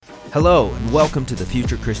Hello, and welcome to the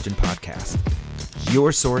Future Christian Podcast,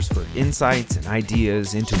 your source for insights and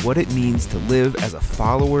ideas into what it means to live as a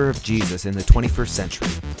follower of Jesus in the 21st century.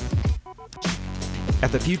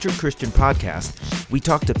 At the Future Christian Podcast, we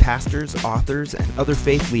talk to pastors, authors, and other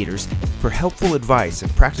faith leaders for helpful advice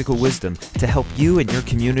and practical wisdom to help you and your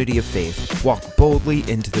community of faith walk boldly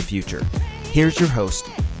into the future. Here's your host,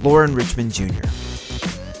 Lauren Richmond Jr.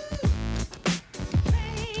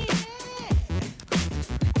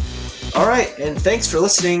 All right, and thanks for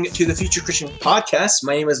listening to the Future Christian Podcast.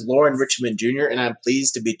 My name is Lauren Richmond Jr., and I'm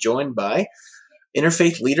pleased to be joined by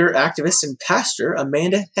interfaith leader, activist, and pastor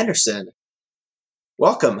Amanda Henderson.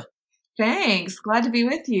 Welcome. Thanks. Glad to be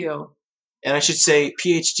with you. And I should say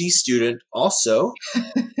PhD student also.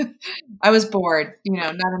 I was bored,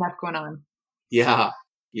 not enough going on. Yeah.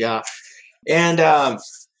 And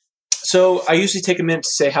so I usually take a minute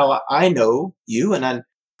to say how I know you, and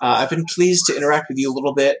I've been pleased to interact with you a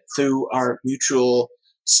little bit through our mutual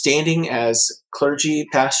standing as clergy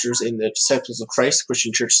pastors in the Disciples of Christ,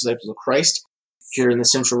 Christian Church Disciples of Christ, here in the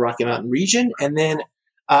Central Rocky Mountain region. And then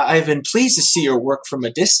I've been pleased to see your work from a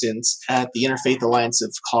distance at the Interfaith Alliance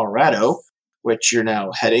of Colorado, which you're now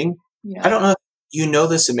heading. Yeah. I don't know if you know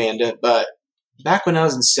this, Amanda, but back when I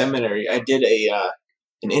was in seminary, I did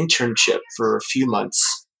an internship for a few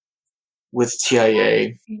months with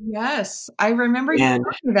TIA. Yes, I remember you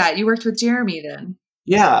talking that. You worked with Jeremy then.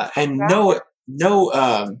 Yeah, and no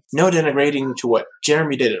denigrating to what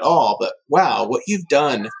Jeremy did at all, but wow, what you've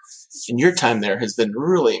done in your time there has been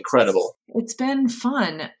really incredible. It's been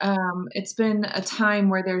fun. It's been a time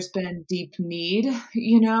where there's been deep need, and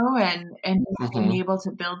being able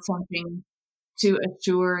to build something to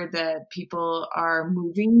assure that people are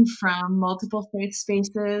moving from multiple faith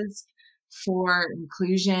spaces for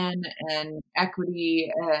inclusion and equity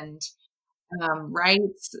and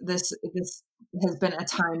rights. This has been a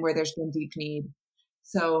time where there's been deep need.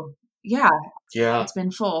 So yeah, it's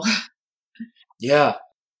been full. Yeah.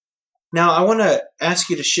 Now I want to ask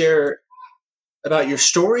you to share about your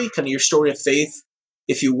story, kind of your story of faith,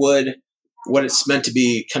 if you would, what it's meant to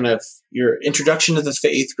be, kind of your introduction to the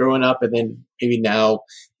faith growing up, and then maybe now,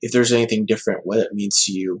 if there's anything different, what it means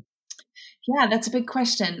to you. Yeah, that's a big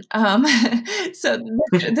question. So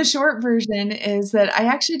the short version is that I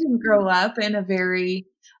actually didn't grow up in a very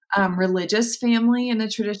religious family in a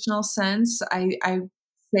traditional sense. I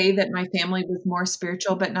say that my family was more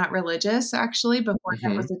spiritual, but not religious, actually, before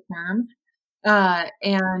that was a term.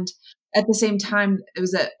 And at the same time, I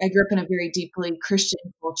grew up in a very deeply Christian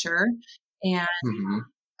culture, and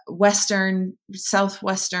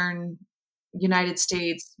Southwestern United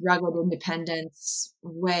States, rugged independence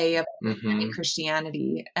way of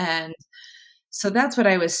Christianity. And so that's what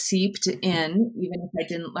I was seeped in, even if I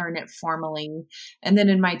didn't learn it formally. And then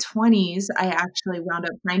in my 20s, I actually wound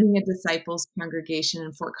up finding a disciples congregation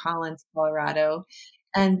in Fort Collins, Colorado.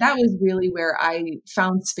 And that was really where I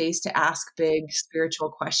found space to ask big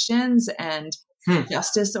spiritual questions and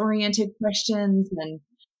justice-oriented questions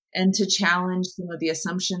and to challenge some of the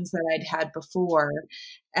assumptions that I'd had before.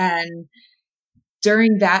 And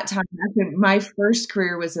during that time, my first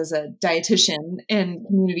career was as a dietitian in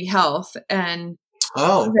community health. And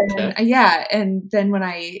and then when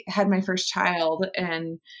I had my first child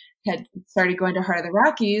and had started going to Heart of the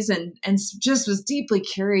Rockies and just was deeply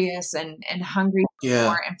curious and hungry for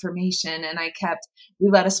more information. And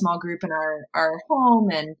we led a small group in our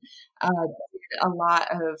home and a lot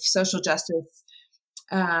of social justice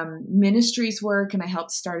ministries work, and I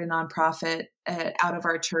helped start a nonprofit out of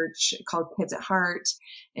our church called Kids at Heart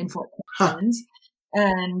in Fort Collins.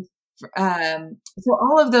 And so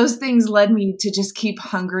all of those things led me to just keep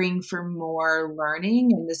hungering for more learning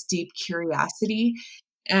and this deep curiosity.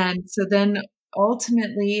 And so then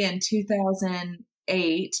ultimately in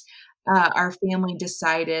 2008, our family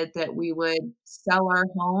decided that we would sell our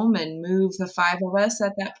home and move the five of us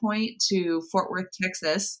at that point to Fort Worth,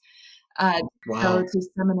 Texas, go to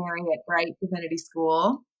seminary at Bright Divinity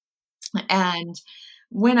School. And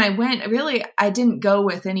when I went, really, I didn't go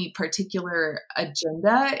with any particular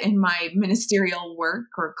agenda in my ministerial work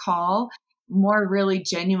or call, more really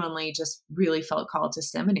genuinely just really felt called to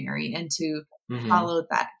seminary and to follow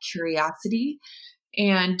that curiosity.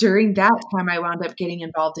 And during that time, I wound up getting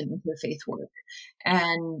involved in interfaith work.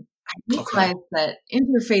 And I realized that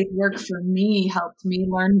interfaith work for me helped me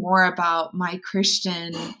learn more about my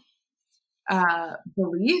Christian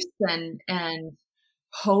beliefs and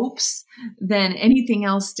hopes than anything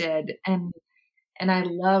else did. And I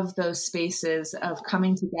love those spaces of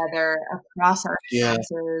coming together across our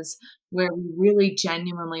differences where we really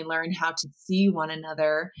genuinely learn how to see one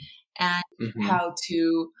another and how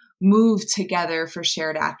to move together for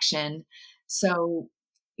shared action. So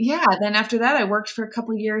yeah, then after that, I worked for a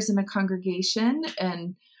couple of years in a congregation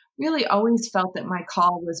and really always felt that my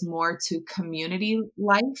call was more to community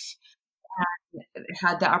life.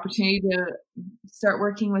 Had the opportunity to start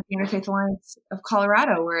working with the Interfaith Alliance of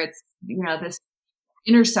Colorado, where it's, this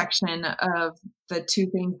intersection of the two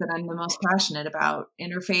things that I'm the most passionate about: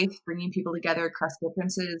 interfaith, bringing people together across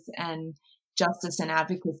differences, and justice and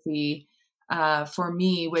advocacy for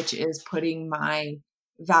me, which is putting my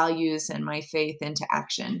values and my faith into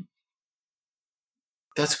action.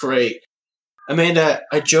 That's great. Amanda,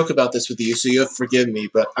 I joke about this with you, so you have to forgive me,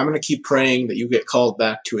 but I'm going to keep praying that you get called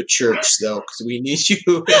back to a church, though, because we need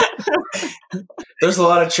you. There's a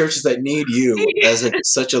lot of churches that need you as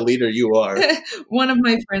such a leader you are. One of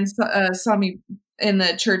my friends saw me in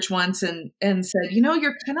the church once and said,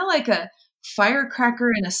 you're kind of like a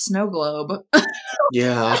firecracker in a snow globe.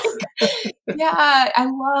 Yeah. Yeah, I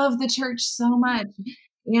love the church so much.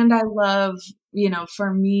 And I love,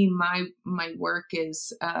 for me, my work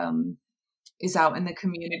is out in the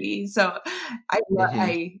community. So I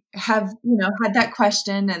have, had that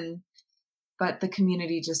question, but the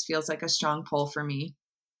community just feels like a strong pull for me.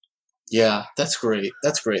 Yeah, that's great.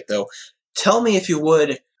 That's great, though. Tell me, if you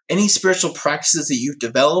would, any spiritual practices that you've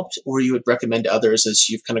developed or you would recommend to others as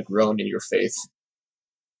you've kind of grown in your faith?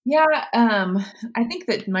 Yeah, I think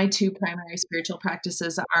that my two primary spiritual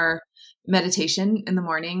practices are meditation in the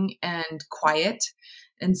morning and quiet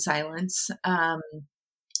and silence.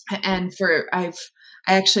 And I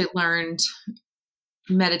actually learned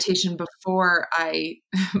meditation before I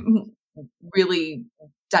really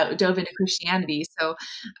dove into Christianity. So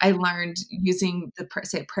I learned using the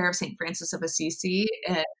prayer of St. Francis of Assisi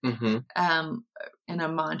and a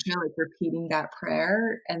mantra, like repeating that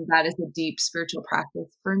prayer. And that is a deep spiritual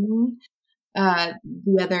practice for me.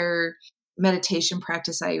 The other meditation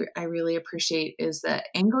practice I really appreciate is the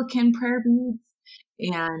Anglican prayer beads.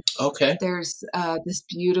 And there's this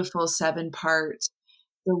beautiful 7-part: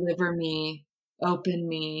 deliver me, open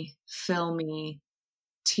me, fill me,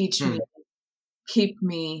 teach me, keep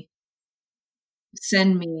me,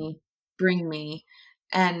 send me, bring me.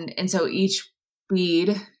 And so each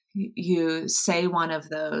bead, you say one of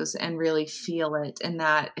those and really feel it. And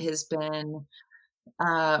that has been,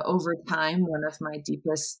 over time, one of my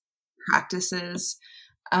deepest practices.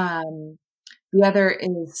 The other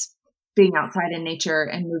is being outside in nature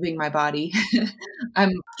and moving my body.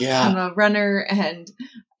 I'm a runner, and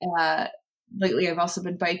lately I've also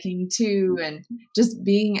been biking too, and just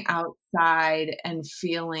being outside and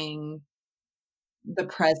feeling the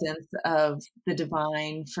presence of the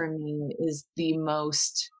divine for me is the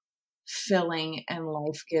most filling and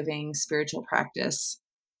life-giving spiritual practice.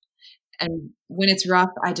 And when it's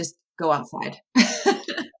rough, I just go outside.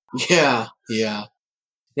 Yeah.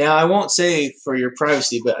 Now, I won't say for your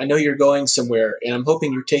privacy, but I know you're going somewhere, and I'm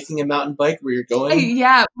hoping you're taking a mountain bike where you're going.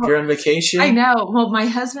 Yeah. You're on vacation? I know. Well, my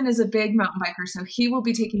husband is a big mountain biker, so he will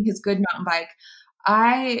be taking his good mountain bike.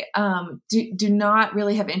 I do not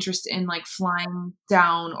really have interest in like flying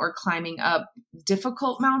down or climbing up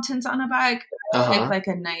difficult mountains on a bike. I like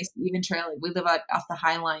a nice even trail. Like, we live off the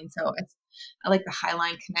High Line, so I like the High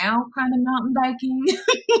Line Canal kind of mountain biking.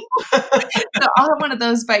 So I'll have one of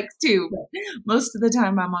those bikes too, but most of the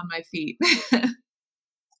time I'm on my feet.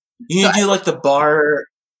 You need to do like the bar.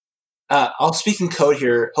 I'll speak in code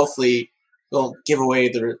here. Hopefully, won't give away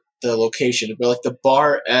the location, but like the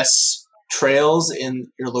Bar S trails in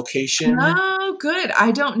your location. Oh, good.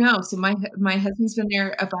 I don't know. So my husband's been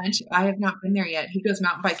there a bunch. I have not been there yet. He goes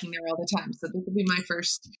mountain biking there all the time. So this will be my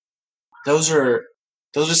first. Those are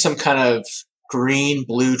some kind of green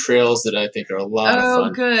blue trails that I think are a lot of fun. Oh,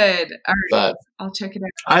 good. All right. But I'll check it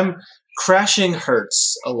out. Crashing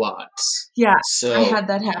hurts a lot. Yeah. So I had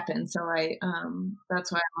that happen. So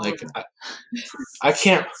that's why I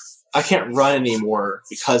can't run anymore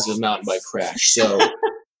because of a mountain bike crash. So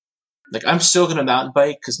like, I'm still going to mountain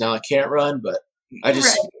bike because now I can't run, but I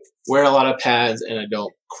just wear a lot of pads and I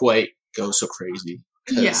don't quite go so crazy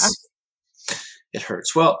because it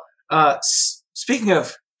hurts. Well, speaking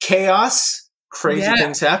of chaos, crazy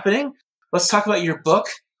things happening, let's talk about your book,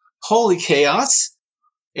 Holy Chaos.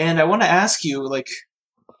 And I want to ask you, like,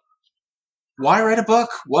 why write a book?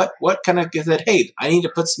 What kind of said, hey, I need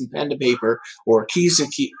to put some pen to paper or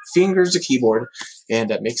fingers to keyboard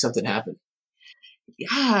and make something happen?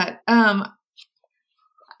 Yeah.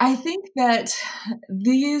 I think that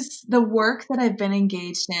the work that I've been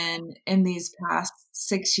engaged in these past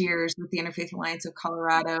 6 years with the Interfaith Alliance of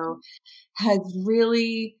Colorado has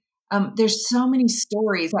really, there's so many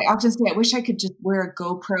stories. I often say I wish I could just wear a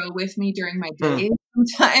GoPro with me during my day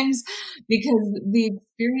sometimes because the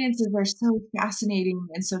experiences are so fascinating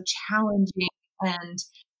and so challenging. And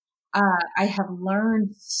I have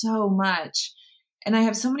learned so much. And I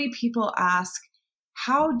have so many people ask,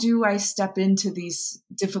 how do I step into these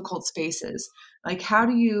difficult spaces? Like, how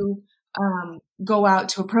do you go out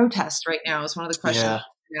to a protest right now is one of the questions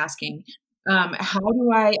I'm asking. How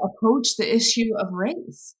do I approach the issue of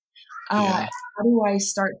race? How do I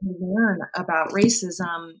start to learn about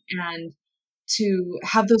racism and to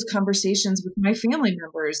have those conversations with my family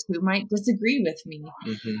members who might disagree with me?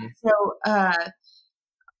 Mm-hmm. So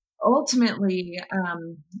ultimately,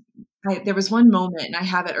 there was one moment, and I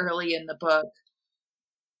have it early in the book,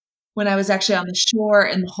 when I was actually on the shore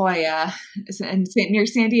in La Jolla, near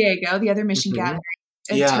San Diego, the other mission gathering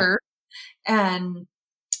at Turk, and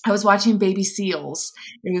I was watching baby seals.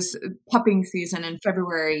 It was pupping season in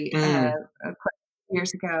February,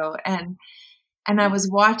 years ago, and I was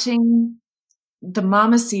watching the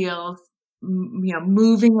mama seals,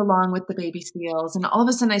 moving along with the baby seals, and all of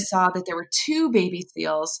a sudden I saw that there were two baby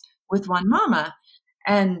seals with one mama,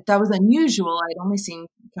 and that was unusual. I'd only seen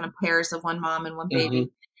kind of pairs of one mom and one baby.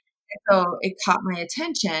 So it caught my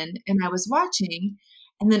attention, and I was watching,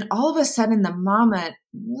 and then all of a sudden the mama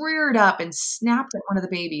reared up and snapped at one of the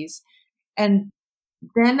babies. And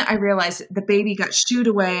then I realized the baby got shooed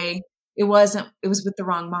away. It was with the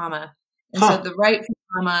wrong mama. And so the right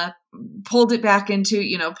mama pulled it back into,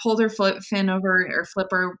 pulled her fin over, or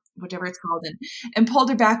flipper, whatever it's called, and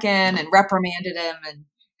pulled her back in and reprimanded him. And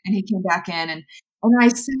he came back in. And I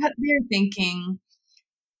sat there thinking,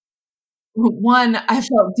 one, I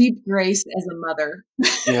felt deep grace as a mother.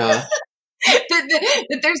 Yeah.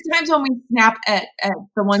 that there's times when we snap at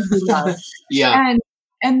the ones we love. Yeah.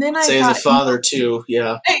 And then I say thought, as a father too.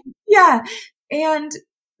 Yeah. Yeah. And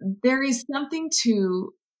there is something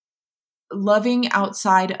to loving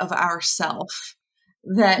outside of ourself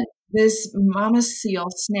that this mama seal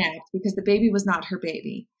snapped because the baby was not her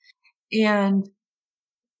baby. And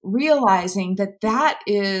realizing that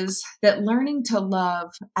learning to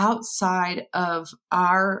love outside of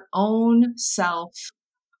our own self,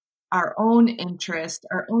 our own interest,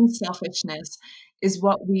 our own selfishness is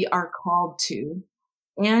what we are called to.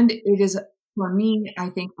 And it is, for me, I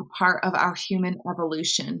think, a part of our human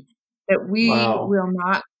evolution that we will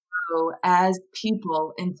not grow as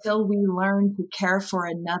people until we learn to care for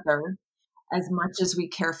another as much as we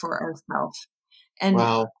care for ourselves, and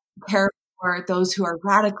care for those who are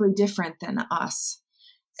radically different than us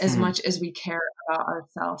as much as we care about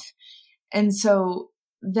ourselves. And so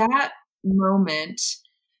that moment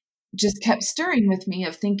just kept stirring with me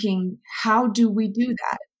of thinking, how do we do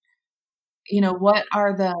that? What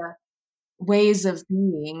are the ways of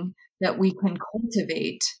being that we can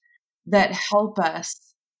cultivate that help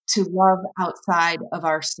us to love outside of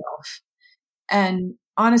ourselves? And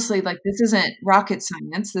honestly, this isn't rocket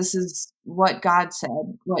science. This is what God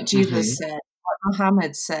said, what Jesus said, what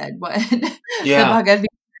Muhammad said, what the Bhagavad Gita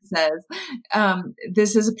says.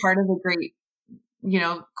 This is a part of a great,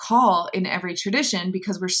 call in every tradition,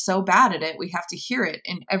 because we're so bad at it. We have to hear it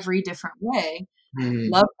in every different way.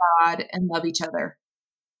 Love God and love each other.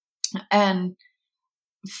 And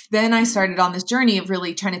then I started on this journey of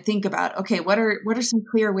really trying to think about, okay, what are some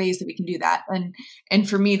clear ways that we can do that? And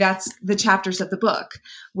for me, that's the chapters of the book,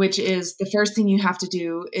 which is the first thing you have to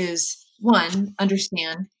do is, one,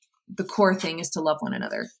 understand the core thing is to love one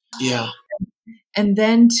another. Yeah. And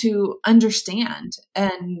then to understand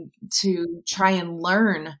and to try and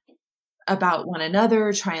learn about one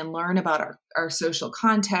another, try and learn about our social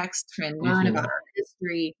context, try and learn about our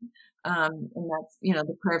history. And that's,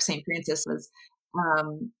 the prayer of St. Francis was,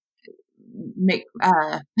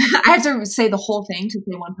 I have to say the whole thing to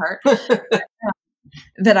say one part,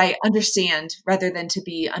 that I understand rather than to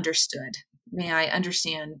be understood. May I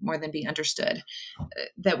understand more than be understood.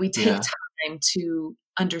 That we take time to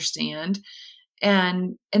understand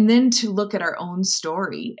and then to look at our own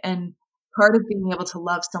story. And part of being able to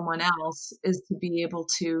love someone else is to be able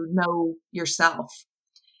to know yourself.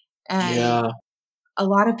 And a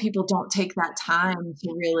lot of people don't take that time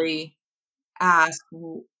to really ask,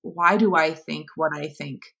 why do I think what I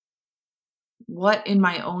think? What in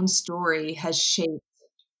my own story has shaped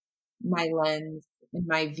my lens and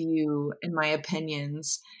my view and my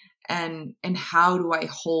opinions, and how do I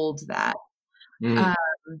hold that?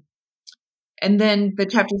 And then the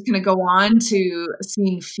chapter is going to go on to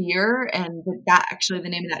seeing fear, and that actually the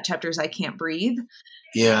name of that chapter is I Can't Breathe.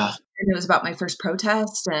 Yeah. And it was about my first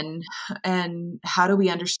protest, and how do we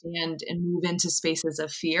understand and move into spaces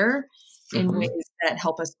of fear in ways that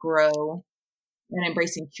help us grow, and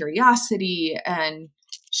embracing curiosity and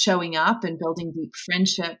showing up and building deep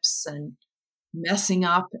friendships. And messing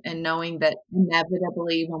up and knowing that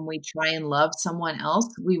inevitably when we try and love someone else,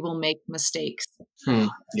 we will make mistakes.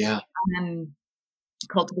 Yeah. And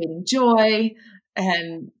cultivating joy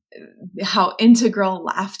and how integral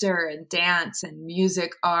laughter and dance and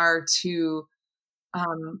music are to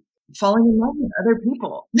falling in love with other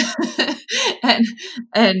people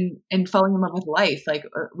and falling in love with life. Like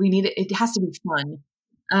it has to be fun.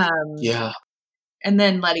 Yeah. And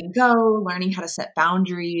then letting go, learning how to set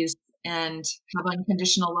boundaries and have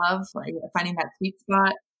unconditional love, like finding that sweet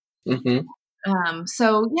spot.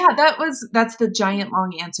 So yeah, that's the giant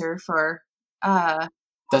long answer for,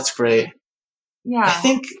 that's great. Yeah. I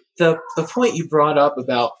think the point you brought up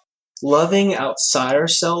about loving outside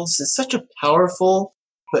ourselves is such a powerful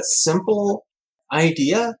but simple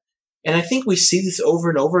idea. And I think we see this over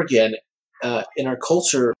and over again in our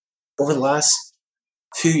culture over the last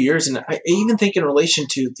few years. And I even think in relation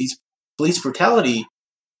to these police brutality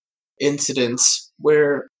incidents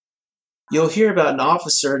where you'll hear about an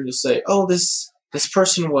officer and you'll say, oh, this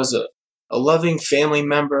person was a loving family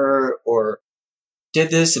member or did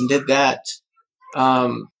this and did that.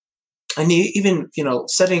 And even,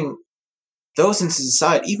 setting those instances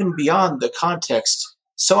aside, even beyond the context,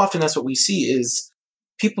 so often that's what we see is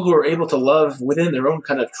people who are able to love within their own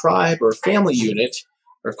kind of tribe or family unit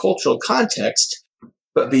or cultural context.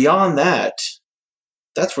 But beyond that,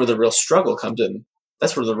 that's where the real struggle comes in.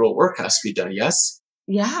 That's where the real work has to be done. Yes?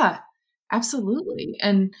 Yeah, absolutely.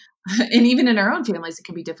 And even in our own families, it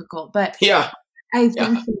can be difficult. But yeah, I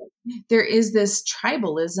think that there is this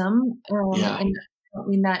tribalism, and I don't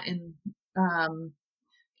mean that in,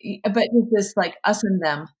 but it's this like us and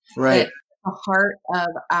them, right? The heart of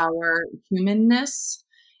our humanness,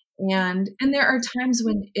 and there are times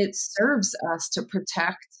when it serves us to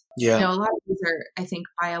protect. Yeah, a lot of these are, I think,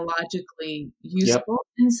 biologically useful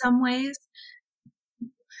in some ways,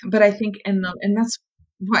 but I think and that's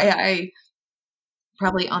why I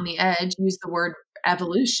probably on the edge use the word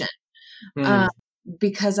evolution.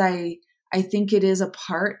 Because I think it is a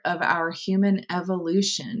part of our human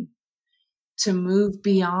evolution to move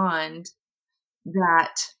beyond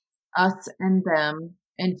that us and them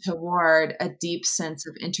and toward a deep sense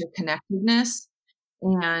of interconnectedness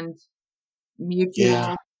and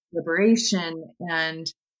mutual liberation and,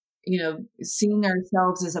 seeing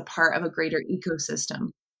ourselves as a part of a greater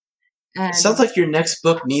ecosystem. And it sounds like your next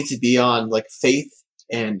book needs to be on like faith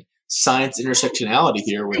and science intersectionality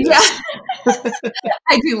here with this.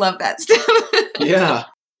 I do love that stuff. Yeah.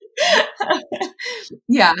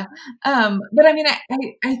 Yeah. But I mean,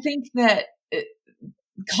 I think that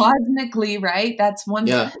cosmically, right? That's one,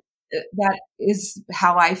 that is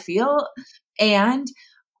how I feel. And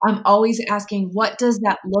I'm always asking, what does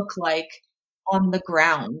that look like on the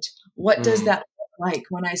ground? What does that look like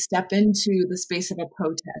when I step into the space of a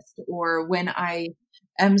protest or when I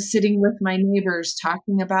am sitting with my neighbors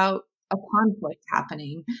talking about a conflict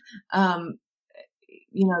happening?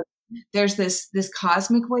 There's this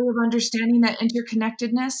cosmic way of understanding that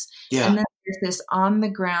interconnectedness. Yeah. And then there's this on the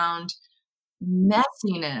ground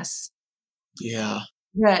messiness. Yeah.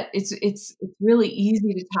 That it's really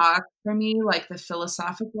easy to talk for me, like the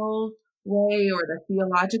philosophical way or the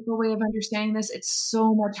theological way of understanding this. It's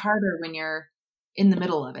so much harder when you're in the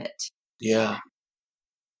middle of it. Yeah.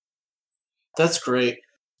 That's great.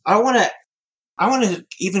 I want to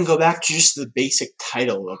even go back to just the basic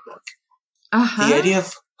title of the book. The idea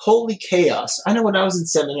of holy chaos. I know when I was in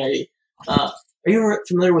seminary, are you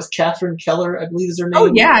familiar with Catherine Keller, I believe is her name?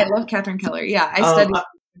 Oh, yeah. I love Catherine Keller. Yeah. I studied her.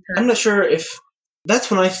 I'm not sure if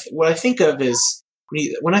that's what I think of is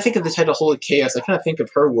when I think of the title holy chaos, I kind of think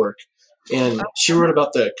of her work. And she wrote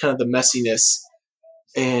about the kind of the messiness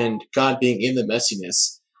and God being in the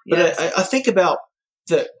messiness. But yes. I think about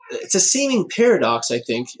it's a seeming paradox, I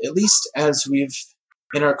think, at least as we've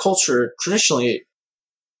in our culture traditionally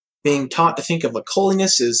being taught to think of like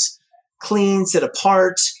holiness as clean, set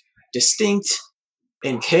apart, distinct,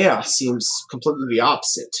 and chaos seems completely the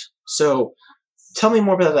opposite. So tell me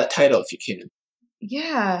more about that title if you can.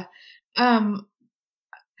 Yeah.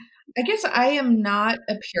 I guess I am not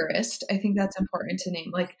a purist. I think that's important to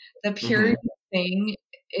name. Like the purity thing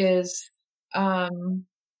is, I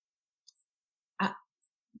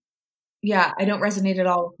don't resonate at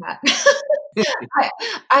all with that.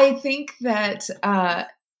 I think that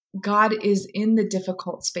God is in the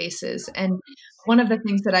difficult spaces. And one of the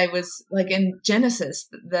things that I was like in Genesis,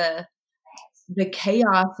 the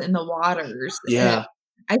chaos in the waters. Yeah.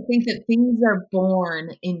 I think that things are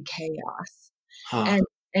born in chaos.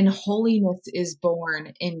 And holiness is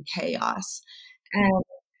born in chaos. And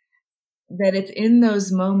that it's in those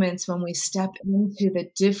moments when we step into the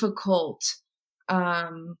difficult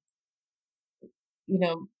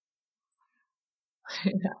trying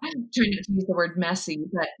not to use the word messy,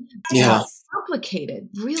 but complicated,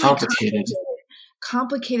 really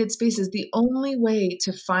complicated spaces. The only way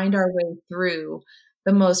to find our way through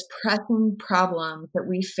the most pressing problems that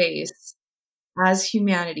we face as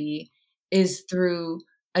humanity is through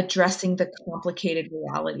addressing the complicated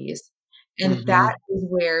realities. And that is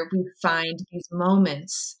where we find these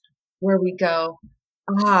moments where we go,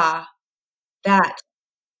 that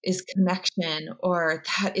is connection, or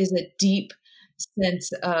that is a deep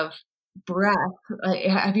sense of breath.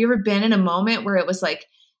 Have you ever been in a moment where it was like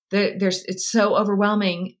it's so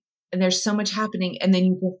overwhelming and there's so much happening, and then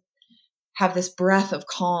you just have this breath of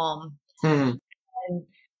calm?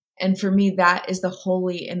 And for me, that is the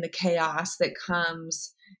holy in the chaos that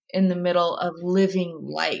comes in the middle of living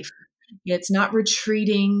life. It's not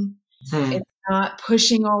retreating. It's not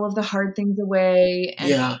pushing all of the hard things away and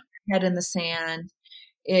putting your head in the sand.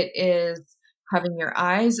 It is having your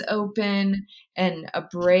eyes open and a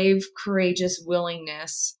brave, courageous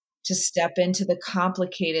willingness to step into the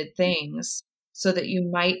complicated things so that you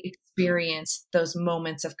might experience those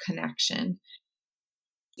moments of connection.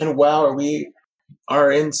 And wow, we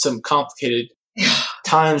are in some complicated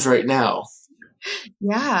times right now.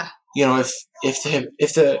 Yeah.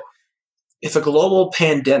 If a global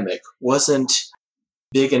pandemic wasn't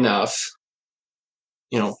big enough,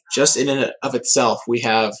 just in and of itself, we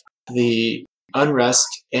have the unrest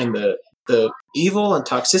and the evil and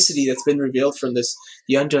toxicity that's been revealed from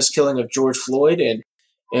the unjust killing of George Floyd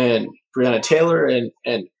and Breonna Taylor and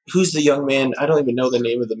who's the young man? I don't even know the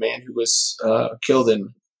name of the man who was killed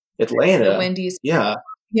in Atlanta. The Wendy's. Yeah.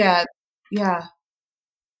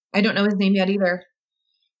 I don't know his name yet either.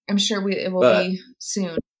 I'm sure it will be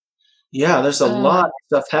soon. Yeah, there's a lot of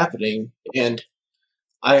stuff happening, and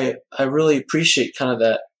I really appreciate kind of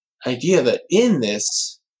that idea that in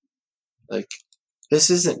this, this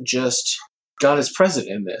isn't just God is present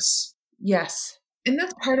in this. Yes. And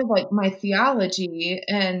that's part of my theology.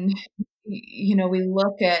 And, we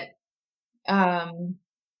look at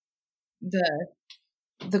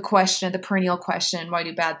the question, the perennial question, why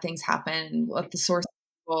do bad things happen? What the source of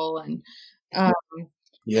evil, and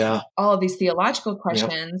all of these theological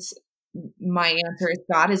questions. My answer is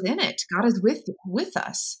God is in it. God is with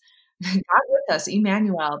us. God with us,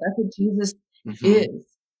 Emmanuel. That's what Jesus is.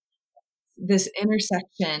 This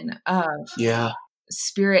intersection of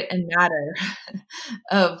spirit and matter,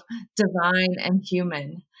 of divine and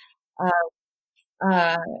human,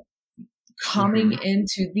 coming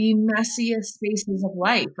into the messiest spaces of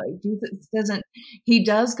life. Jesus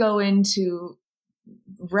does go into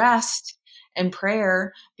rest and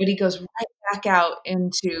prayer, but he goes right back out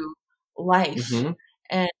into life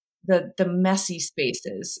and the messy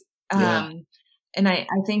spaces. And I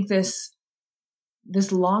think this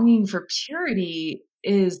longing for purity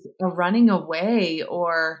is a running away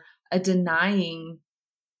or a denying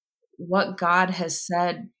what God has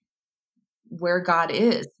said, where God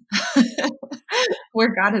is,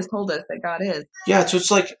 where God has told us that God is. Yeah, so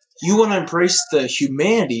it's like you want to embrace the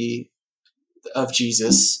humanity of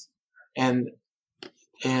Jesus, and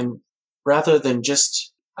rather than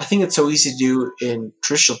just, I think it's so easy to do in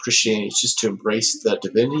traditional Christianity, it's just to embrace the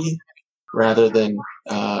divinity rather than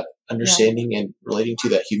understanding and relating to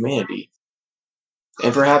that humanity.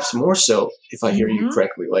 And perhaps more so, if I hear you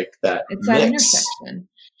correctly, like that it's that intersection.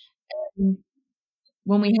 And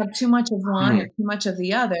when we have too much of one or too much of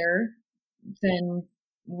the other, then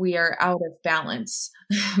we are out of balance.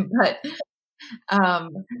 But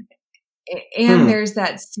there's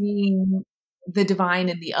that seeing the divine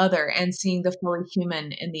in the other and seeing the fully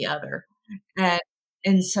human in the other.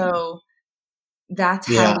 And so that's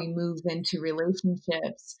how we move into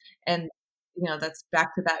relationships. And, that's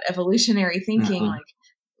back to that evolutionary thinking, like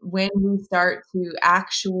when we start to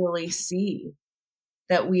actually see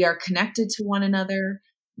that we are connected to one another,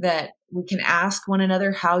 that we can ask one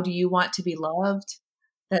another, how do you want to be loved?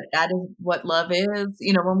 That is what love is.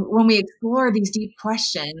 When we explore these deep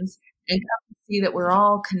questions and come to see that we're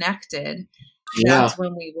all connected, that's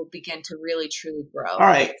when we will begin to really, truly grow. All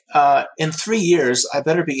right. In 3 years, I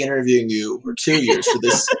better be interviewing you, or 2 years, for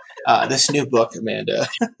this this new book, Amanda.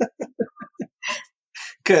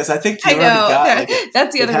 Because I think you already got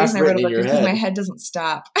that's the other reason I wrote a book, is because my head doesn't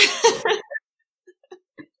stop.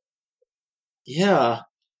 Yeah.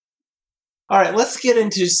 All right, let's get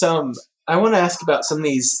into I want to ask about some of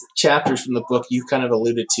these chapters from the book you kind of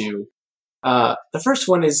alluded to. The first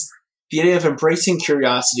one is the idea of embracing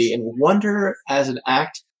curiosity and wonder as an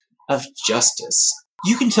act of justice.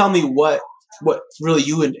 You can tell me what really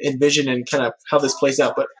you envision and kind of how this plays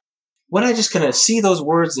out, but when I just kind of see those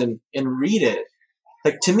words and read it,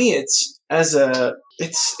 like to me, it's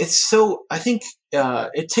so, I think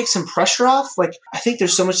it takes some pressure off. Like I think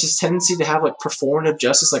there's so much this tendency to have like performative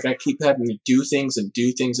justice. Like I keep having to do things and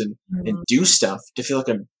do things and do stuff to feel like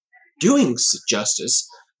I'm doing justice.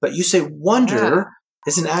 But you say wonder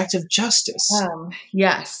is an act of justice.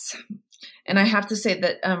 Yes. And I have to say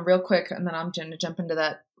that real quick, and then I'm going to jump into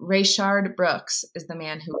that. Rayshard Brooks is the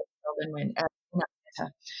man who was killed in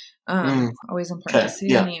Atlanta. Always important to see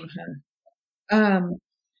the name.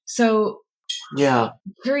 So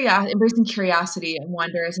embracing curiosity and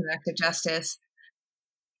wonder as an act of justice.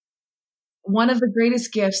 One of the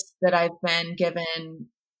greatest gifts that I've been given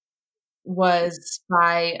was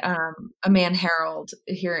by a man, Harold,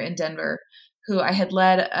 here in Denver, who I had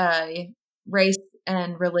led a race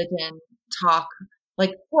and religion talk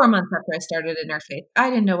like 4 months after I started Interfaith. I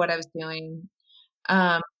didn't know what I was doing.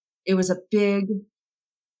 It was a big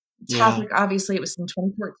topic. Obviously, it was in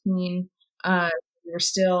 2014. We were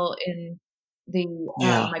still in the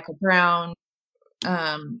Michael Brown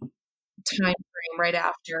time frame right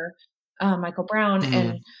after Michael Brown.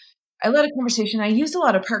 And I led a conversation. I used a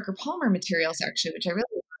lot of Parker Palmer materials, actually, which I really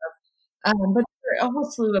love. But there are a whole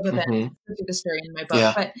slew of events through the story in my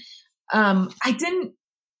book. But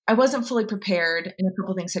I wasn't fully prepared, and a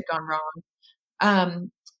couple things had gone wrong.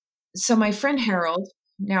 So my friend Harold,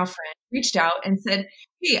 now friend, reached out and said,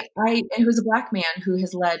 hey, and who's a Black man who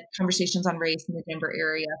has led conversations on race in the Denver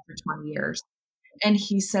area for 20 years. And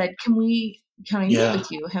he said, can I meet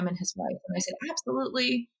with you, him and his wife? And I said,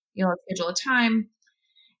 absolutely. Let's schedule a time.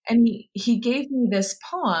 And he gave me this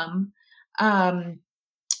poem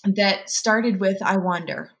that started with, I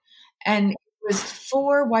wonder. And it was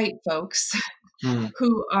for white folks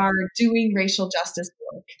who are doing racial justice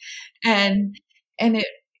work. And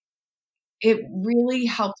it really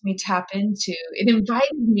helped me it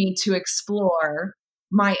invited me to explore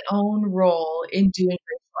my own role in doing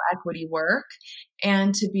racial equity work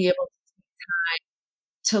and to be able to take time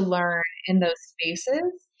to learn in those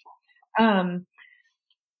spaces.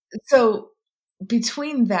 So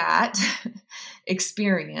between that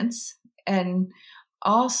experience and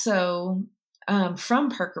also from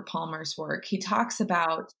Parker Palmer's work, he talks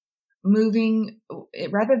about moving,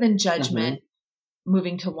 rather than judgment,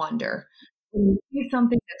 moving to wonder. When you see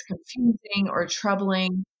something that's confusing or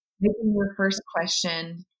troubling, making your first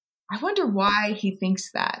question, I wonder why he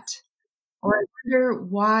thinks that, or I wonder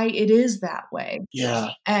why it is that way.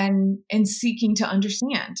 And seeking to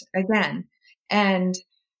understand again. And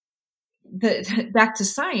back to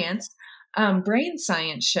science, brain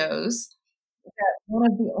science shows that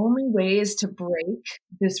one of the only ways to break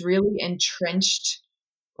this really entrenched,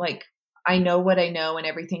 like, I know what I know and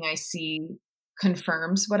everything I see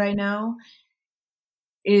confirms what I know,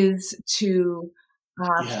 is to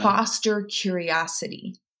foster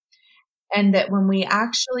curiosity. And that when we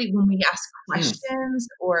ask questions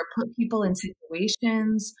or put people in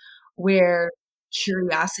situations where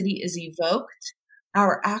curiosity is evoked,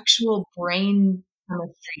 our actual brain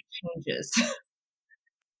chemistry changes.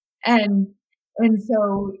 And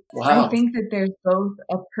so I think that there's both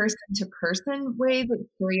a person-to-person way that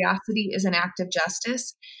curiosity is an act of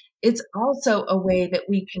justice. It's also a way that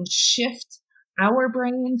we can shift our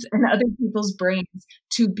brains and other people's brains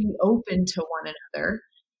to be open to one another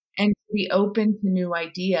and to be open to new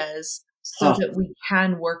ideas so that we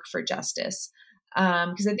can work for justice.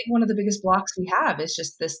 Because I think one of the biggest blocks we have is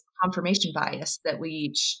just this confirmation bias that we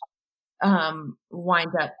each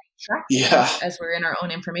wind up tracking as we're in our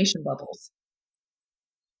own information bubbles.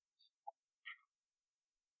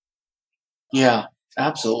 Yeah,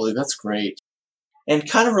 absolutely. That's great. And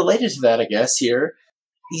kind of related to that, I guess, here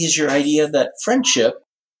is your idea that friendship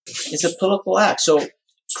is a political act. So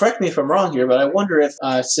correct me if I'm wrong here, but I wonder if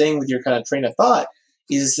saying with your kind of train of thought,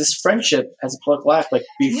 is this friendship as a political act, like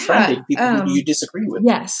befriending people who you disagree with?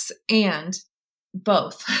 Yes, and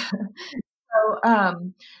both.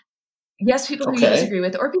 So, yes, people who you disagree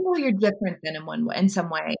with, or people you're different than in some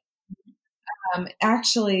way.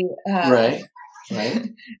 Actually, right.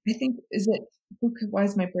 I think, why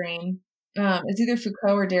is my brain? It's either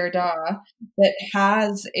Foucault or Derrida that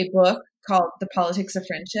has a book called The Politics of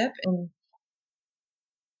Friendship. And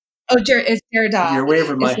it's Derrida. You're way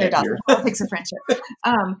over my head here. The Politics of Friendship.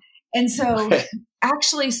 And so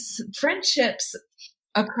actually friendships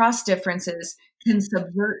across differences can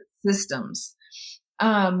subvert systems.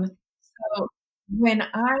 So when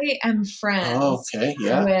I am friends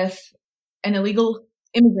with an illegal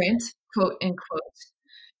immigrant, quote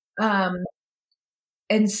unquote,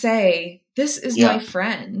 and say, this is my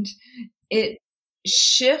friend, it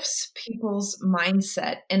shifts people's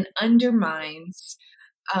mindset and undermines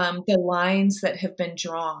the lines that have been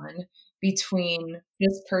drawn between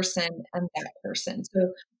this person and that person.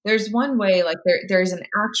 So there's one way, like there's an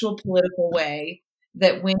actual political way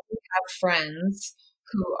that when you have friends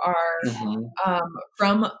who are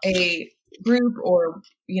from a group or,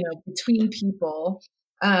 between people,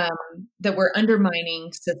 that we're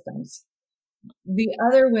undermining systems. The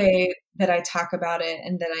other way that I talk about it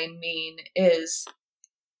and that I mean is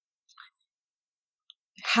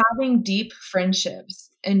having deep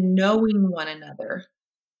friendships and knowing one another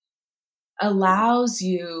allows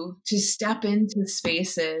you to step into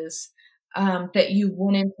spaces that you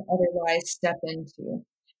wouldn't otherwise step into.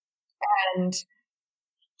 And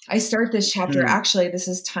I start this chapter, actually, this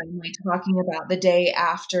is timely, talking about the day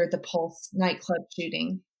after the Pulse nightclub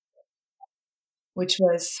shooting, which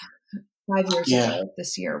was 5 years ago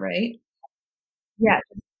this year, right? Yeah,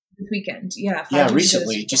 this weekend. Yeah, 5 years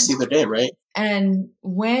recently, just the other day, right? And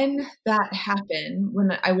when that happened,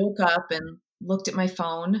 when I woke up and looked at my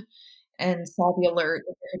phone and saw the alert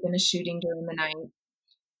that there had been a shooting during the night,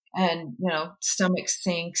 and, stomach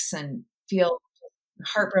sinks and feel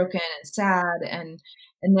heartbroken and sad. And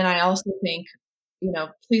then I also think,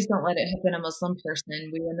 please don't let it have been a Muslim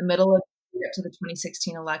person. We were in the middle of to the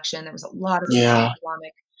 2016 election. There was a lot of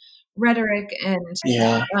Islamic rhetoric. And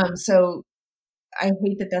so I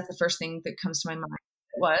hate that that's the first thing that comes to my mind.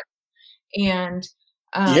 It was. And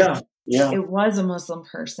it was a Muslim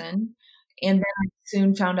person. And then I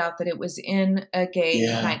soon found out that it was in a gay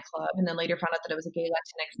nightclub, and then later found out that it was a gay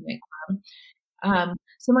Latinx nightclub.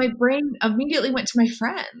 So my brain immediately went to my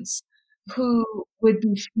friends who would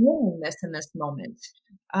be feeling this in this moment.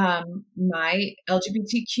 My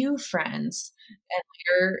LGBTQ friends, and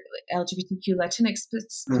later LGBTQ Latinx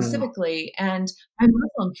specifically, and my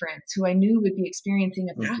Muslim friends who I knew would be experiencing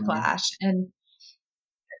a backlash. And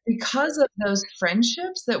because of those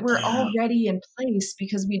friendships that were already in place,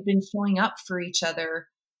 because we'd been showing up for each other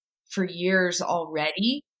for years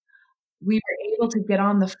already, we were able to get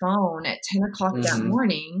on the phone at 10 o'clock that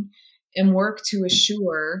morning and work to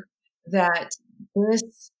assure that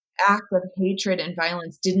this act of hatred and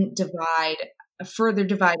violence didn't further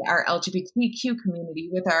divide our LGBTQ community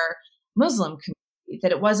with our Muslim community,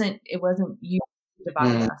 that it wasn't used to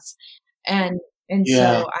divide us. And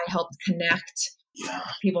so I helped connect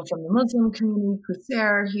people from the Muslim community,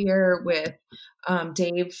 Kuser here with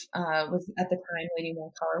Dave was at the time leading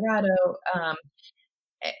in Colorado,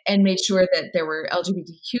 and made sure that there were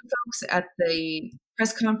LGBTQ folks at the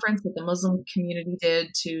press conference that the Muslim community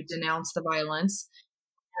did to denounce the violence,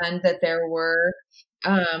 and that there were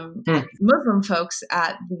Muslim folks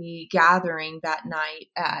at the gathering that night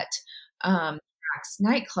at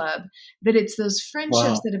nightclub. That it's those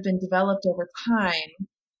friendships that have been developed over time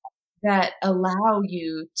that allow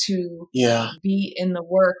you to be in the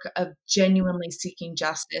work of genuinely seeking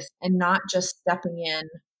justice and not just stepping in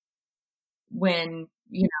when,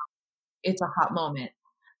 it's a hot moment.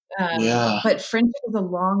 But friendship is a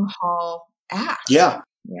long haul act. Yeah.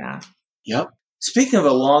 Yeah. Yep. Speaking of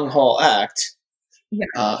a long haul act,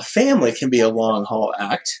 family can be a long haul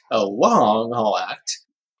act,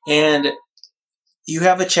 And you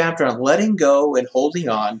have a chapter on letting go and holding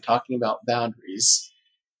on, talking about boundaries.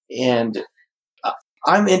 And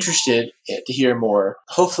I'm interested to hear more.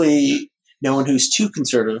 Hopefully, no one who's too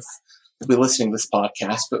conservative will be listening to this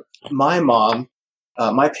podcast. But my mom,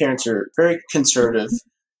 my parents are very conservative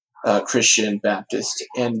Christian Baptist,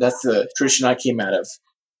 and that's the tradition I came out of.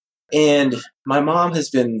 And my mom has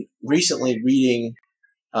been recently reading,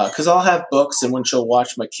 because I'll have books, and when she'll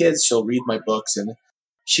watch my kids, she'll read my books. And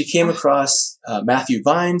she came across Matthew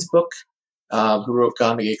Vine's book, who wrote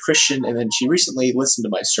Gone to Gay Christian, and then she recently listened to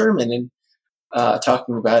my sermon and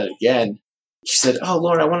talking about it again. She said, "Oh,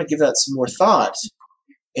 Lauren, I want to give that some more thought."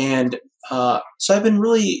 And so I've been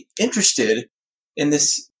really interested in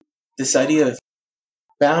this idea of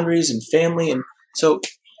boundaries and family. And so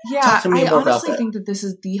talk to me more about that. I honestly think that this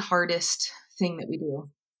is the hardest thing that we do.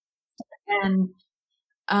 And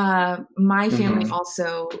my family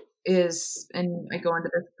also is, and I go into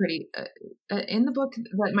this pretty in the book,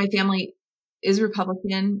 that my family is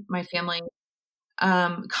Republican. My family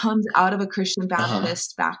comes out of a Christian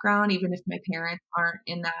Baptist background, even if my parents aren't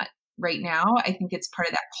in that right now. I think it's part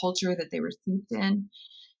of that culture that they were steeped in.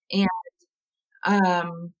 And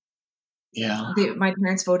my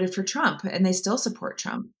parents voted for Trump, and they still support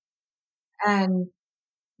Trump. And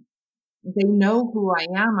they know who I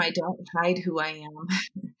am. I don't hide who I am.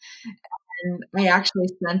 And I actually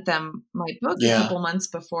sent them my book a couple months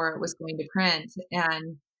before it was going to print,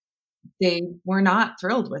 and they were not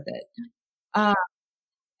thrilled with it.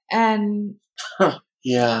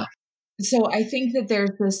 So I think that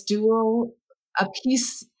there's this a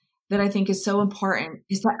piece that I think is so important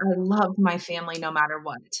is that I love my family no matter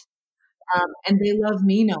what. And they love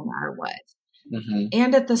me no matter what. Mm-hmm.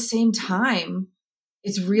 And at the same time,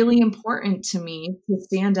 it's really important to me to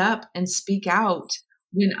stand up and speak out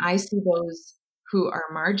when I see those who are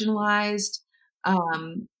marginalized,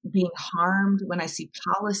 being harmed, when I see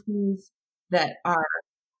policies that are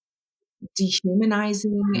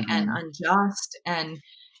dehumanizing and Mm-hmm. unjust, and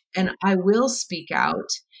I will speak out,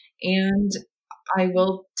 and I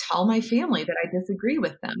will tell my family that I disagree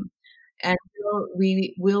with them, and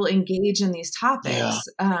we will engage in these Yeah. topics.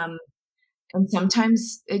 And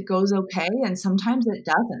sometimes it goes okay, and sometimes it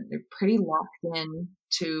doesn't. They're pretty locked in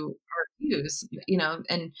to our views,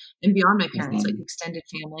 and beyond my parents, like Mm-hmm. extended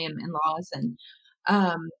family and in-laws,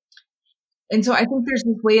 um, and so I think there's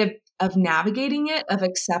this way of navigating it, of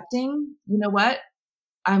accepting, you know what,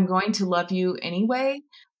 I'm going to love you anyway,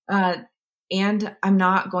 uh, and I'm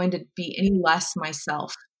not going to be any less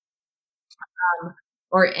myself,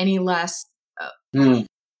 or any less uh, Mm.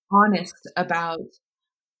 honest about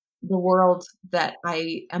the world that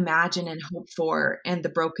I imagine and hope for, and the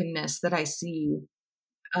brokenness that I see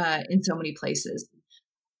in so many places.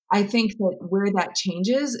 I think that where that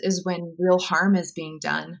changes is when real harm is being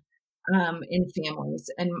done in families,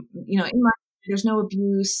 and in my there's no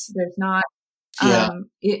abuse. There's not. Yeah.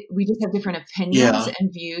 We just have different opinions Yeah.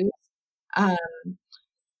 and views, um,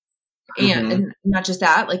 Mm-hmm. and not just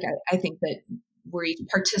that. Like I think that we're each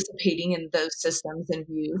participating in those systems and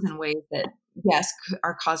views in ways that, yes,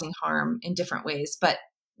 are causing harm in different ways, but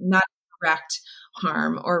not direct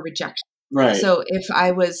harm or rejection. Right. So if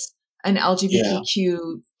I was an Yeah.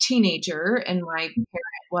 LGBTQ teenager and my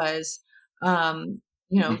parent was,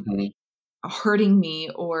 Mm-hmm. hurting me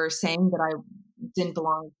or saying that I didn't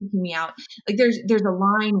belong, kicking me out, like there's a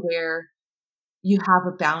line where you have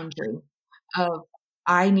a boundary of,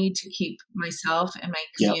 I need to keep myself and my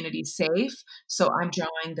Yep. community safe, so I'm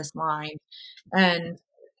drawing this line. And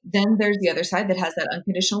then there's the other side that has that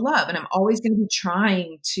unconditional love, and I'm always going to be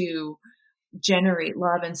trying to generate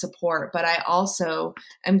love and support, but I also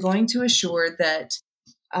am going to assure that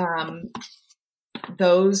um,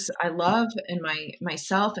 those I love and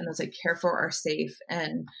myself and those I care for are safe.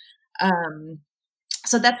 And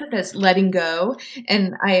so that's what this letting go.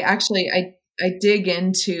 And I dig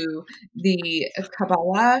into the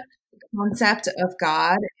Kabbalah concept of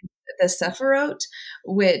God, the Sephirot,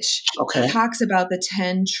 which Okay. talks about the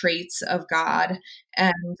 10 traits of God,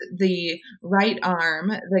 and the right arm,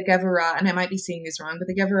 the Gevurah, and I might be saying this wrong, but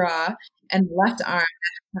the Gevurah, and the left arm,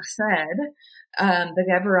 Chesed. The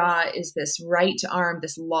Gevurah is this right arm,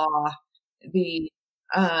 this law, the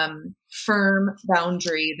firm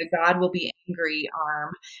boundary, the God will be angry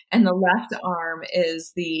arm, and the left arm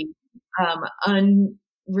is the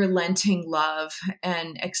unrelenting love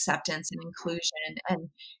and acceptance and inclusion,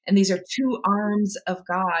 and these are two arms of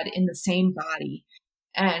God in the same body.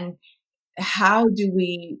 And how do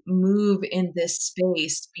we move in this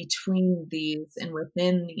space between these and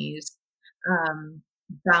within these,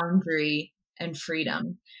 boundary and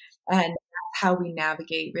freedom? And that's how we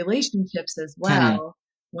navigate relationships as Hmm. well.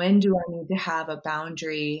 When do I need to have a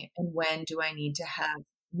boundary, and when do I need to have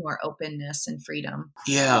more openness and freedom?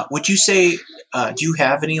 Yeah. Would you say, do you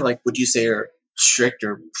have any, like, would you say are strict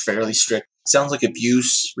or fairly strict? Sounds like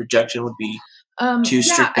abuse, rejection would be two Yeah,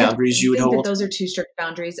 strict I boundaries you would think that hold. those are two strict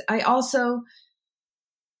boundaries. I also,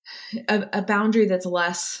 a boundary that's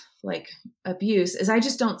less like abuse is, I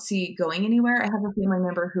just don't see going anywhere. I have a family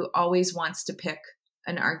member who always wants to pick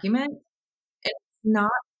an argument. It's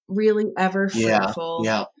not really ever Yeah. fruitful.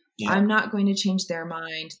 Yeah. Yeah. I'm not going to change their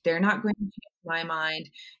mind. They're not going to change my mind.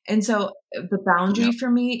 And so the boundary Yeah.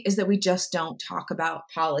 for me is that we just don't talk about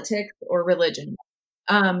politics or religion.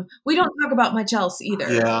 We don't talk about much else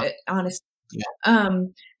either, Yeah. honestly, Yeah.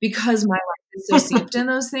 because my life is so steeped in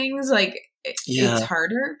those things. Like it's Yeah.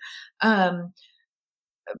 harder. Um,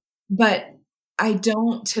 but I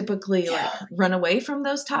don't typically like Yeah. run away from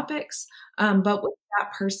those topics. But with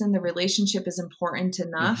that person, the relationship is important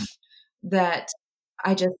enough Mm-hmm. that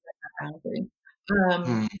I just set that boundary. Um,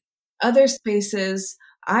 Hmm. Other spaces,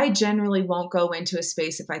 I generally won't go into a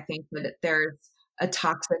space if I think that there's a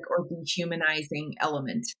toxic or dehumanizing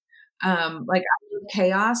element. Like I love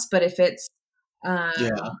chaos, but if it's um,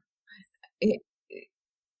 Yeah. i-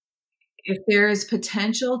 if there is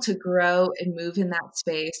potential to grow and move in that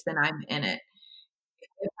space, then I'm in it.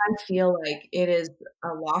 If I feel like it is a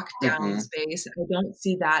lockdown Mm-hmm. space, I don't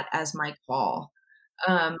see that as my call.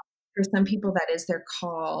 Um, for some people, that is their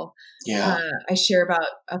call. Yeah. I share about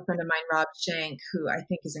a friend of mine, Rob Shank, who I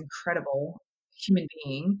think is incredible human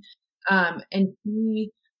being. And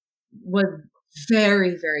he was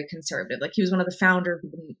very, very conservative. Like he was one of the founders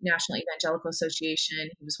of the National Evangelical Association.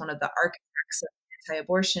 He was one of the architects of the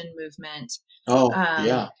anti-abortion movement. Oh, Um,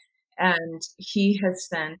 yeah. and he has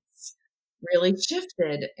since really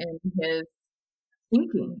shifted in his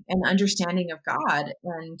thinking and understanding of God,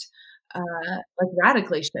 and like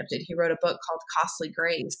radically shifted. He wrote a book called Costly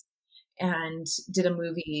Grace and did a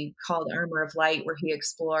movie called Armor of Light where he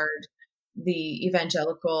explored the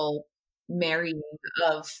evangelical marrying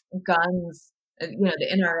of guns, the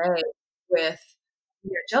NRA with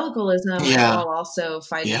evangelicalism, Yeah. while also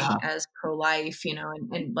fighting Yeah. as pro-life,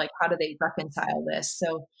 and like how do they reconcile this?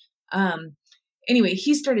 So anyway,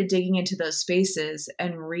 he started digging into those spaces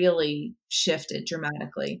and really shifted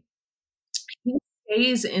dramatically. He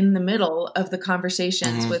stays in the middle of the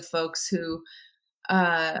conversations with folks who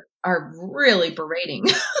are really berating.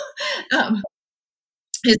 um,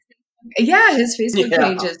 his, his Facebook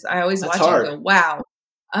page is, I always watch it and go, wow.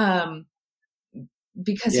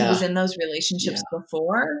 Because he was in those relationships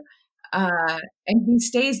before, and he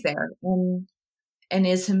stays there and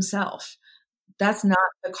is himself. That's not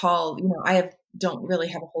the call. Don't really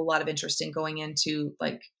have a whole lot of interest in going into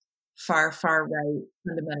like far right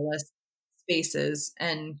fundamentalist spaces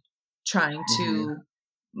and trying to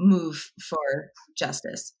move for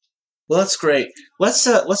justice. Well, that's great. Let's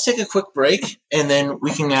take a quick break, and then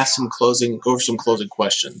we can go over some closing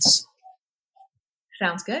questions.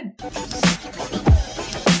 Sounds good.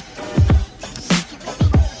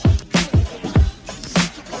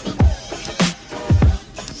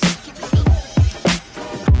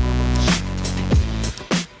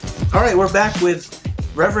 All right, we're back with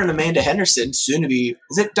Reverend Amanda Henderson, soon to be,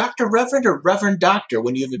 is it Dr. Reverend or Reverend Doctor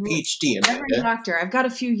when you have a PhD, Amanda? Reverend Doctor. I've got a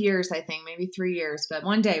few years, I think, maybe 3 years, but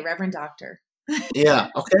one day, Reverend Doctor. Yeah,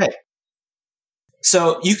 okay.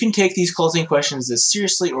 So you can take these closing questions as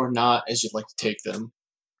seriously or not as you'd like to take them.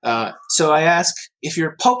 So I ask, if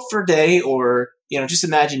you're Pope for a day, or just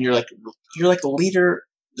imagine you're like the leader,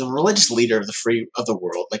 the religious leader of the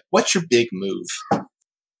world. Like, what's your big move?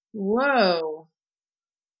 Whoa.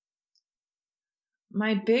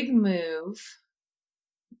 My big move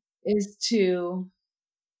is to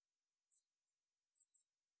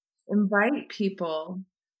invite people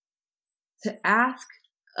to ask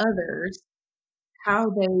others how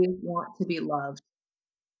they want to be loved.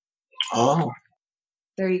 Oh.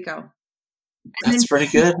 There you go. That's pretty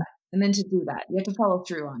good. And then to do that, you have to follow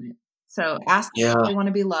through on it. So ask them how they want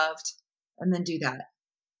to be loved, and then do that.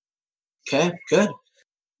 Okay, good.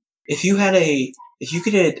 If you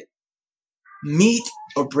could meet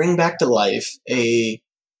or bring back to life a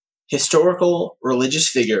historical religious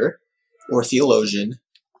figure or theologian,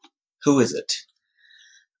 who is it?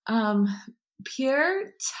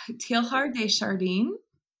 Pierre Teilhard de Chardin,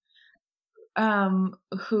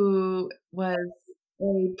 who was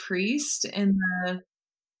a priest in the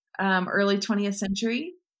early 20th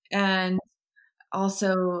century, and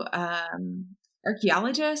also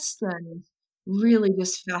archaeologist, and really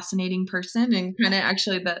just fascinating person, and kind of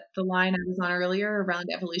actually the line I was on earlier around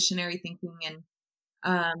evolutionary thinking, and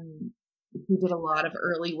he did a lot of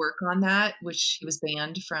early work on that, which he was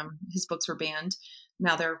banned from. His books were banned.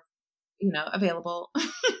 Now they're available.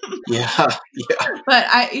 Yeah. But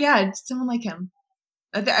someone like him.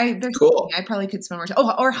 There's cool. I probably could spend more time.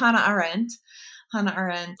 Oh, or Hannah Arendt. Hannah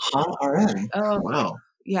Arendt. Oh, wow.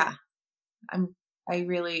 Yeah. I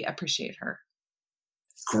really appreciate her.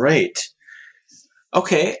 Great.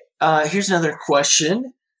 Okay. Here's another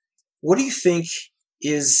question. What do you think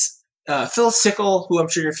is Phyllis Tickle, who I'm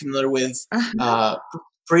sure you're familiar with,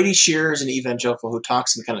 Brady Shearer is an evangelical who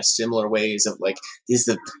talks in kind of similar ways of like,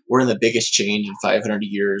 we're in the biggest change in 500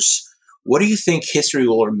 years. What do you think history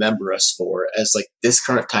will remember us for as like this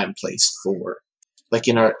current time place for? Like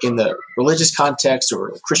in the religious context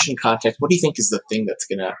or Christian context, what do you think is the thing that's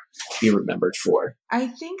going to be remembered for? I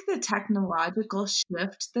think the technological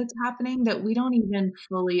shift that's happening that we don't even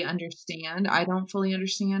fully understand. I don't fully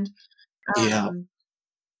understand.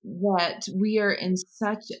 That we are in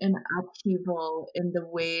such an upheaval in the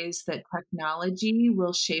ways that technology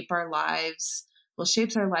will shape our lives. Well,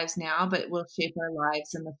 shapes our lives now, but will shape our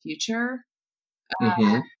lives in the future.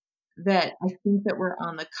 That I think that we're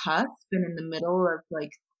on the cusp and in the middle of like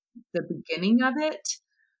the beginning of it.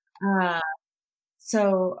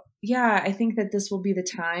 So yeah, I think that this will be the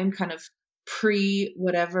time, kind of pre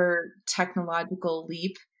whatever technological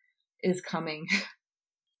leap is coming.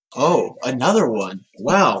 Oh, another one.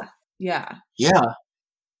 Wow. Yeah. Yeah.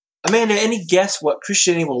 Amanda, any guess what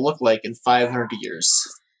Christianity will look like in 500 years?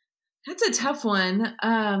 That's a tough one.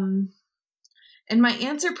 And my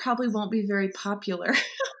answer probably won't be very popular.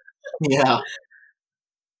 Yeah.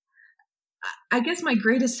 I guess my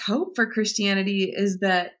greatest hope for Christianity is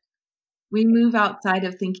that we move outside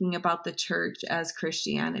of thinking about the church as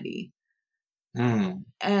Christianity. And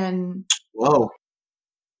whoa,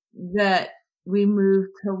 that we move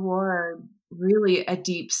toward really a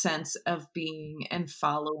deep sense of being and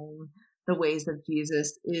following the ways of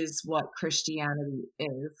Jesus is what Christianity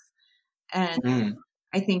is. And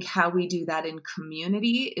I think how we do that in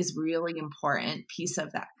community is really important piece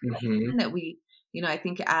of that. That we, I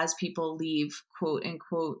think as people leave quote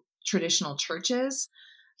unquote traditional churches,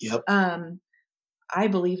 I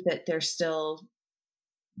believe that there's still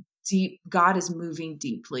God is moving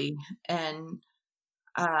deeply and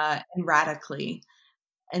radically.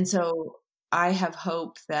 And so I have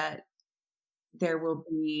hope that there will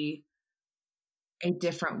be a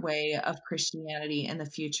different way of Christianity in the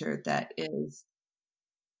future that is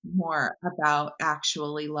more about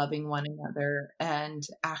actually loving one another and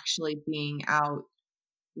actually being out,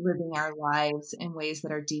 living our lives in ways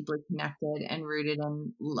that are deeply connected and rooted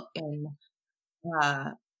in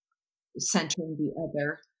centering the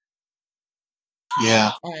other.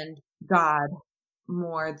 Yeah. And God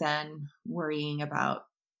more than worrying about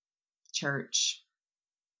church.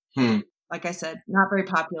 Like I said, not very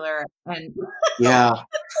popular. And yeah.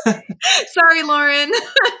 Sorry, Lauren.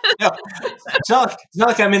 No, it's not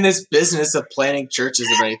like I'm in this business of planning churches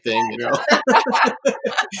or anything,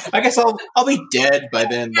 I guess I'll be dead by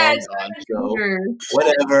then, long gone.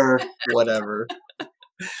 So whatever.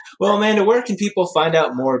 Well, Amanda, where can people find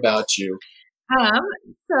out more about you?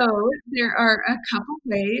 So there are a couple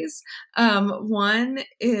ways. One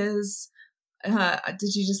is,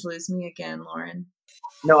 did you just lose me again, Lauren?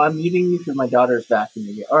 No, I'm muting you because my daughter's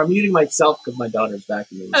vacuuming me. Or I'm muting myself because my daughter's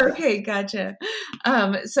vacuuming me. Okay, gotcha.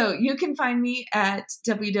 So you can find me at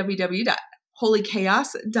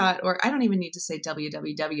www.holychaos.org. I don't even need to say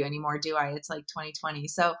www anymore, do I? It's like 2020.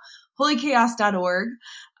 So holychaos.org.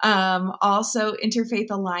 Also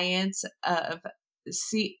Interfaith Alliance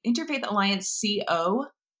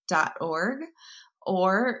interfaithallianceco.org,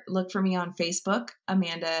 or look for me on Facebook,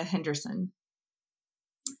 Amanda Henderson.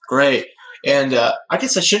 Great. And I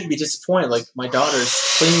guess I shouldn't be disappointed. Like, my daughter's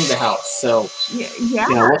cleaning the house. So, yeah.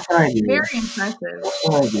 What can I do? Very impressive. What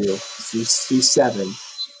can I do? She's 7.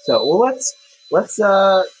 So, well, let's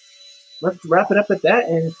wrap it up at that,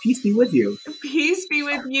 and peace be with you. Peace be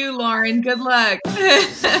with you, Lauren. Good luck.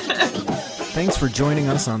 Thanks for joining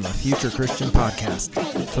us on the Future Christian Podcast.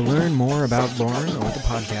 To learn more about Lauren or the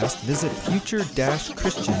podcast, visit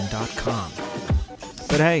future-christian.com.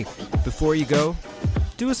 But hey, before you go,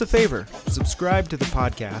 do us a favor, subscribe to the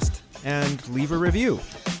podcast, and leave a review.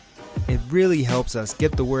 It really helps us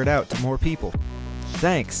get the word out to more people.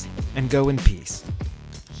 Thanks, and go in peace.